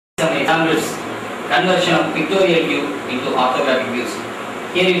examples, conversion of pictorial view into orthographic views.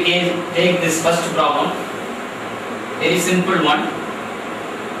 Here you can take this first problem, very simple one.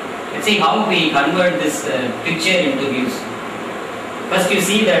 Let's see how we convert this picture into views. First you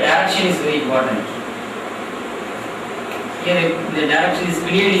see the direction is very important. Here the direction is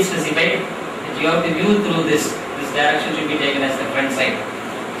clearly specified that you have to view through this. This direction should be taken as the front side.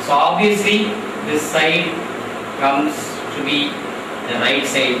 So obviously this side comes to be the right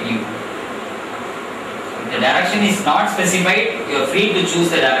side view. If the direction is not specified, you are free to choose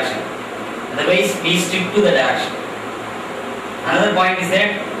the direction. Otherwise, please stick to the direction. Another point is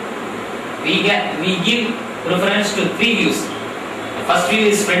that we give preference to three views. The first view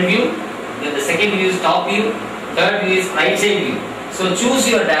is front view, then the second view is top view, third view is right side view. So choose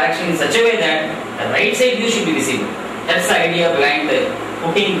your direction in such a way that the right side view should be visible. That's the idea behind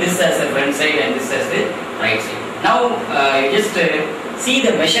putting this as the front side and this as the right side. Now just see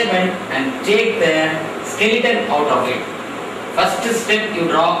the measurement and take the skeleton out of it. First step you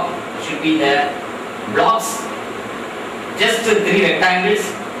draw should be the blocks, just three rectangles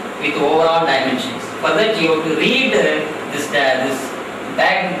with overall dimensions. For that you have to read this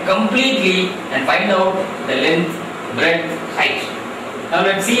diagram completely and find out the length, breadth, height. Now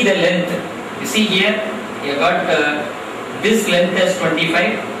let's see the length. You see here, you got this length as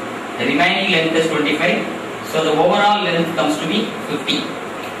 25, the remaining length is 25. So the overall length comes to be 50.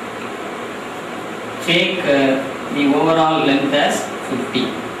 Take the overall length as 50.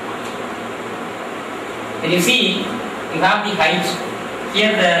 Then you see, you have the height.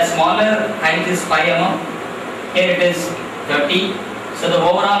 Here the smaller height is 5 mm. Here it is 30. So the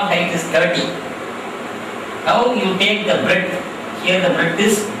overall height is 30. Now you take the breadth. Here the breadth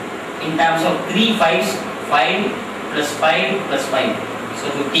is in terms of 3 5s, 5 plus 5 plus 5. So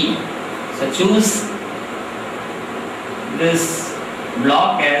 50. So choose this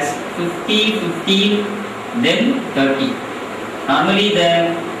block as 50, 15, then 30. Normally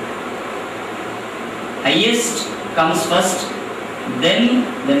the highest comes first, then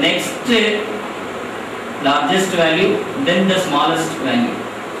the next largest value, then the smallest value.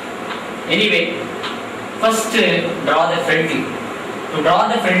 Anyway, first draw the front view. To draw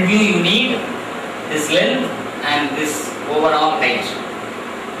the front view you need this length and this overall height.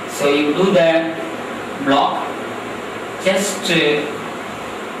 So you do the block, just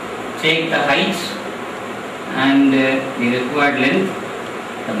take the height and the required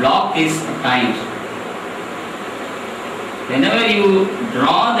length. The block is obtained. Whenever you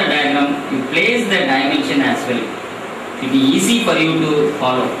draw the diagram, you place the dimension as well. It will be easy for you to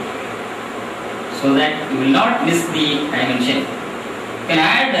follow, so that you will not miss the dimension. You can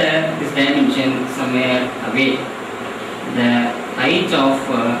add this dimension somewhere away. The height of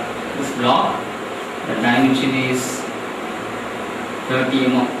this block, the dimension is 30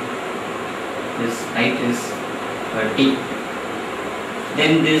 mm. This height is 30.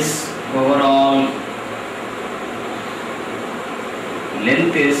 Then this overall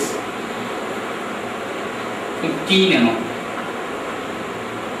length is 15 mm.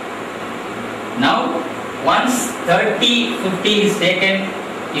 Now once 30, 15 is taken,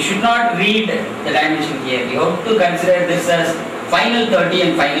 you should not read the dimension here. You have to consider this as final 30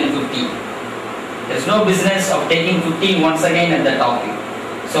 and final 50. There is no business of taking 15 once again at the top view.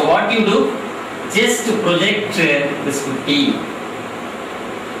 So what you do, just to project this 15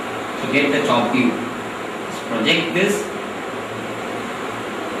 to get the top view. Just project this.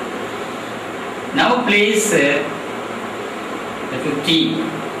 Now place the 15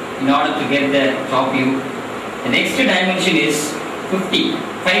 in order to get the top view. The next dimension is 50,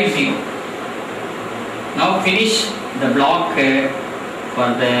 50. Now finish the block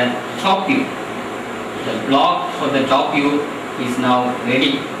for the top view. The block for the top view is now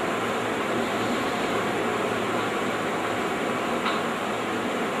ready.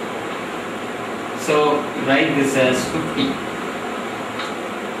 So write this as 50.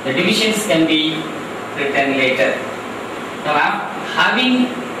 The divisions can be written later. Now having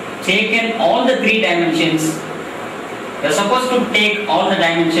taken all the three dimensions, you are supposed to take all the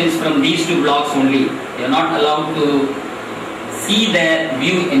dimensions from these two blocks only. You are not allowed to see the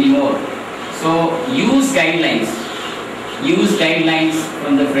view anymore. So use guidelines. Use guidelines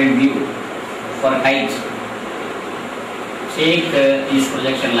from the front view for height. Take these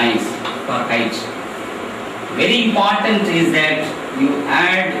projection lines for height. Very important is that you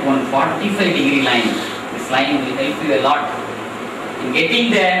add one 45-degree line. This line will help you a lot in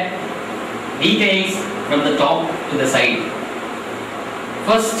getting the details from the top to the side.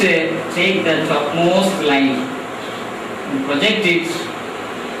 First take the topmost line and project it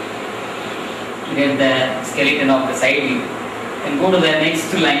to get the skeleton of the side view. And go to the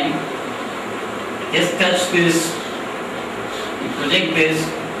next line just touch this, you project this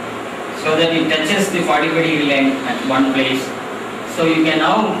so that it touches the 45 degree line at one place. So you can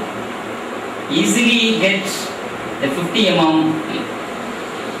now easily get the 50 mm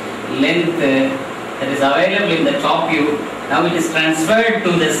length that is available in the top view. Now it is transferred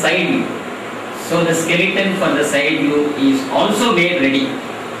to the side view. So the skeleton for the side view is also made ready.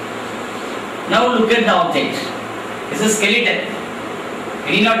 Now look at the object. This is skeleton.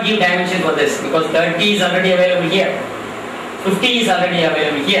 We need not give dimension for this because 30 is already available here. 50 is already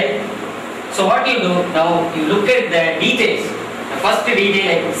available here. So what you do, now you look at the details. The first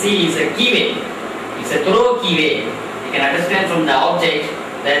detail I can see is a keyway. It's a throw keyway. You can understand from the object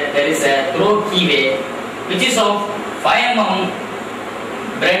that there is a throw keyway which is of 5 mm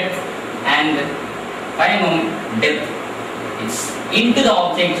breadth and 5 mm depth. It's into the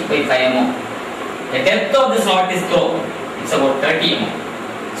object by 5 mm. The depth of the slot is throw. It's about 30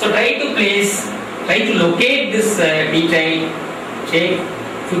 mm. So try to locate this detail. Take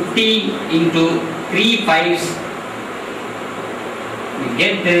 50 into 3 5s. You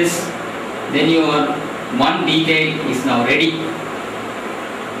get this, then your one detail is now ready.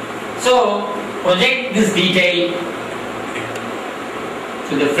 So project this detail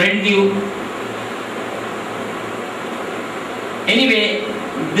to the front view. Anyway,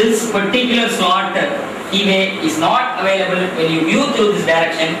 this particular slot keyway is not available when you view through this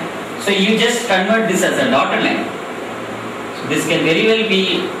direction, so you just convert this as a dotted line. So this can very well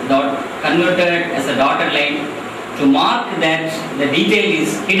be converted as a dotted line to mark that the detail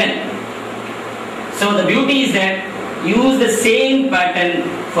is hidden. So the beauty is that use the same pattern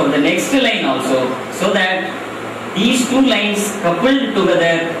for the next line also, so that these two lines coupled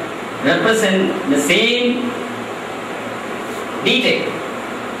together represent the same detail.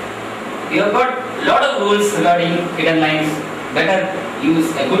 We have got a lot of rules regarding hidden lines. Better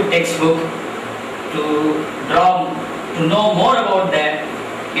use a good textbook to know more about the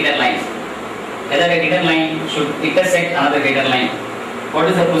hidden lines. Whether a hidden line should intersect another hidden line. What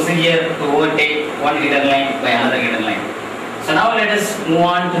is the procedure to overtake one hidden line by another hidden line? So now let us move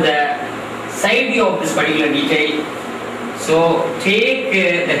on to the side view of this particular detail. So take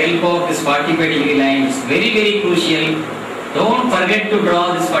the help of this 45 degree line. It's very, very crucial. Don't forget to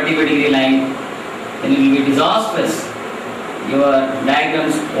draw this 45 degree line. Then it will be disastrous. Your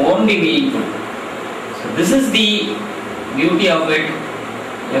diagrams won't be meaningful. So this is the beauty of it.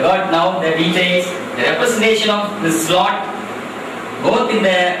 We got now the details, the representation of the slot both in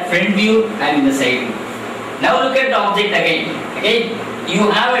the front view and in the side view. Now look at the object again. Again, you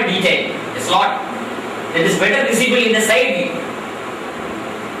have a detail, a slot that is better visible in the side view.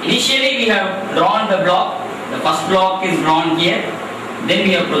 Initially we have drawn the block. The first block is drawn here. Then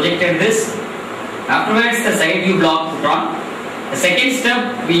we have projected this. Afterwards the side view block is drawn. The second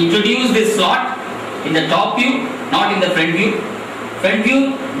step, we introduce this slot in the top view, not in the front view. Front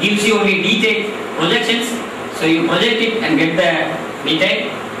view gives you only detailed projections. So you project it and get the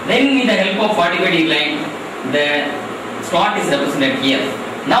detail. Then with the help of 45 degree line, the slot is represented here.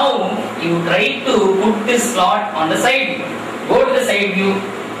 Now you try to put this slot on the side view. Go to the side view,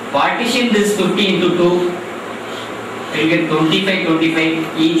 partition this 50 into 2. You will get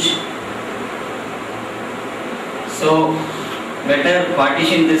 25 each. So better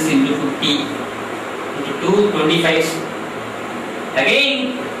partition this into 50 into 2 25s.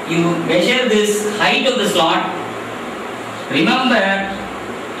 Again you measure this height of the slot. Remember,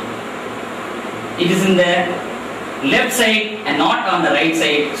 it is in the left side and not on the right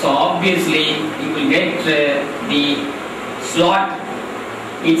side. So obviously you will get the slot.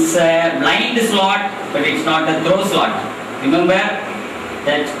 It's a blind slot, but it's not a throw slot. Remember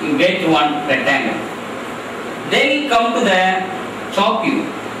that you get one rectangle. Then come to the top view.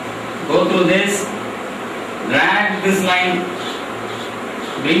 Go through this, drag this line,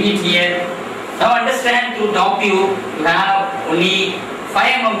 bring it here. Now understand, through top view you have only 5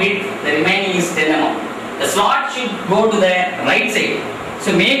 mm width, the remaining is 10 mm. The slot should go to the right side.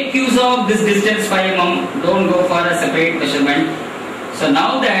 So make use of this distance 5 mm, don't go for a separate measurement. So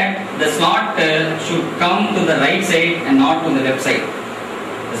now that the slot should come to the right side and not to the left side.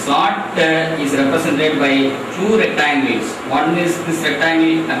 The slot is represented by 2 rectangles. One is this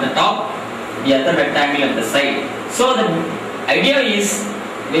rectangle at the top, the other rectangle at the side. So the idea is,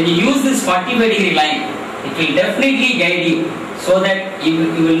 when you use this 45 degree line, it will definitely guide you so that you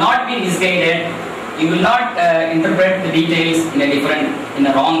will not be misguided. You will not interpret the details in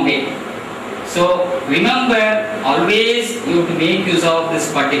a wrong way. So remember, always you have to make use of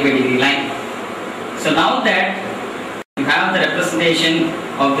this 45 degree line. So now that you have the representation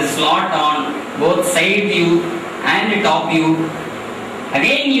of the slot on both side view and the top view,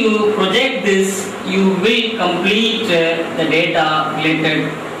 Again you project this, you will complete the data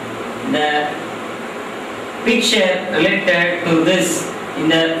related, the picture related to this in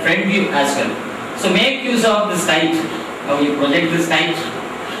the front view as well. So make use of this kite. Now you project this kite.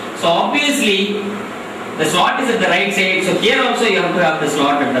 So obviously the slot is at the right side. So here also you have to have the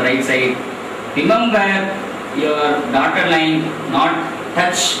slot at the right side. Remember your dotted line not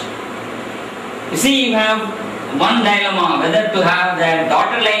touch. You see, you have one dilemma whether to have the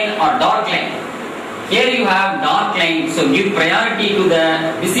dotted line or dark line. Here you have dark line, so give priority to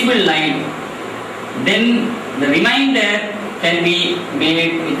the visible line. Then the remainder can be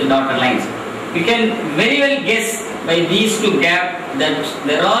made with the dotted lines. You can very well guess by these two gaps that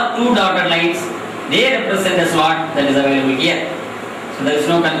there are two dotted lines. They represent the slot that is available here. So there is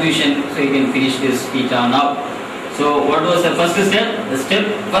no confusion. So you can finish this theta now. So what was the first step? The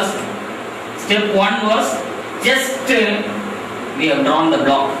step 1 was just we have drawn the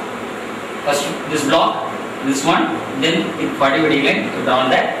block. First this block, this one, then with 45 degree length we drawn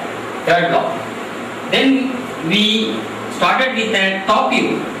that third block. Then we started with the top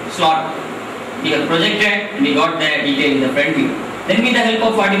view slot. We have projected and we got the detail in the front view. Then with the help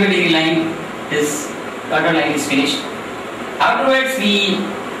of 45 degree line, this dotted line is finished. Afterwards we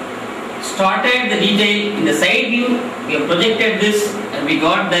started the detail in the side view. We have projected this and we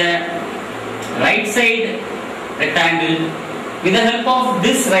got the right side rectangle. With the help of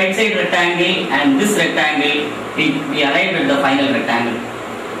this right side rectangle and this rectangle, we arrived at the final rectangle.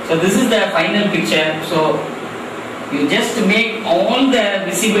 So this is the final picture. So you just make all the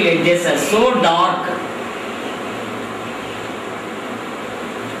visible edges as so dark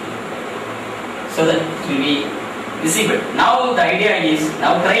so that it will be visible. Now the idea is,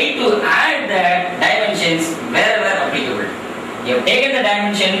 now try to add the dimensions wherever applicable. You have taken the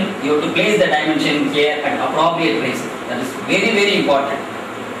dimension, you have to place the dimension here at appropriate place. That is very, very important.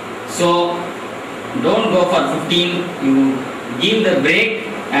 So don't go for 15, you give the break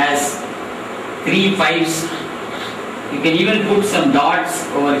as 3 5s. You can even put some dots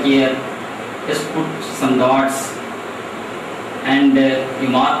over here. Just put some dots and you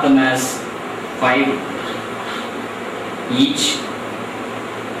mark them as 5 each.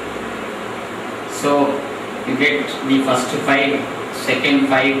 So you get the first 5, second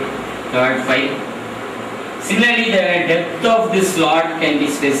 5, third 5. Similarly, the depth of this slot can be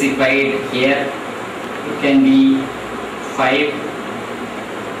specified here. It can be 5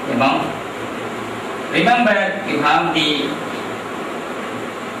 mm. Remember, you have the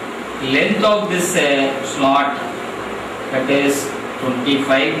length of this slot, that is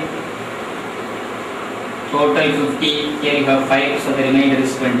 25. Total 50. Here you have 5, so the remainder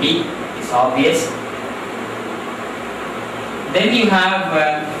is 20. It's obvious. Then you have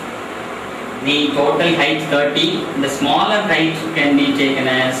the total height 30. The smaller height can be taken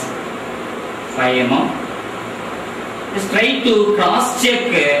as 5 mm. Just try to cross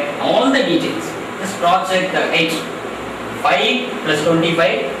check all the details. Just cross check the height. 5 plus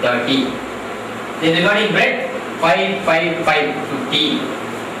 25, 30. Then regarding breadth, 5, 5, 5, 15.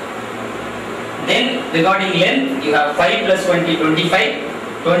 Then regarding length, you have 5 plus 20,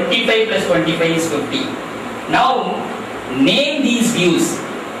 25. 25 plus 25 is 50. Now name these views.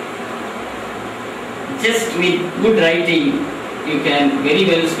 Just with good writing, you can very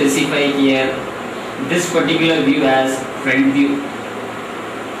well specify here this particular view as front view.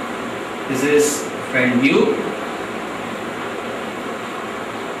 This is front view.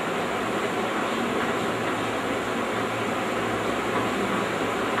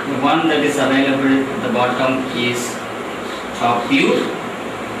 The one that is available at the bottom is top view.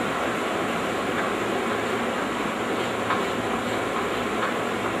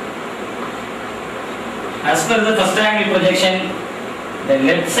 As per the first angle projection, the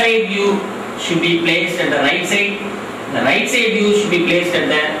left side view should be placed at the right side. The right side view should be placed at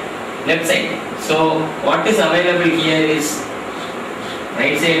the left side. So what is available here is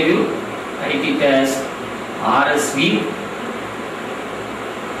right side view. Write it as RS view.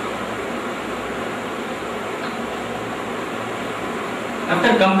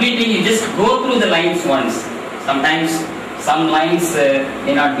 After completing, you just go through the lines once. Sometimes some lines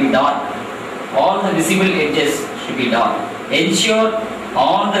may not be dark. All the visible edges should be dark. Ensure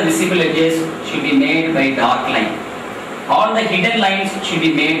all the visible edges should be made by dark line. All the hidden lines should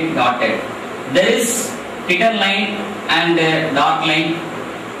be made dotted. There is hidden line and dark line.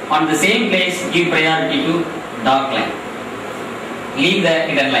 On the same place, give priority to dark line. Leave the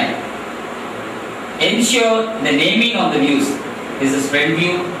hidden line. Ensure the naming of the views. This is front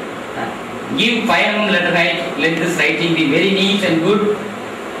view. Give 5 mm letter height. Let this writing be very neat and good.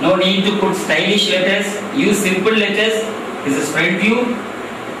 No need to put stylish letters. Use simple letters. This is front view,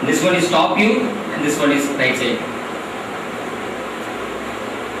 this one is top view, and this one is right side.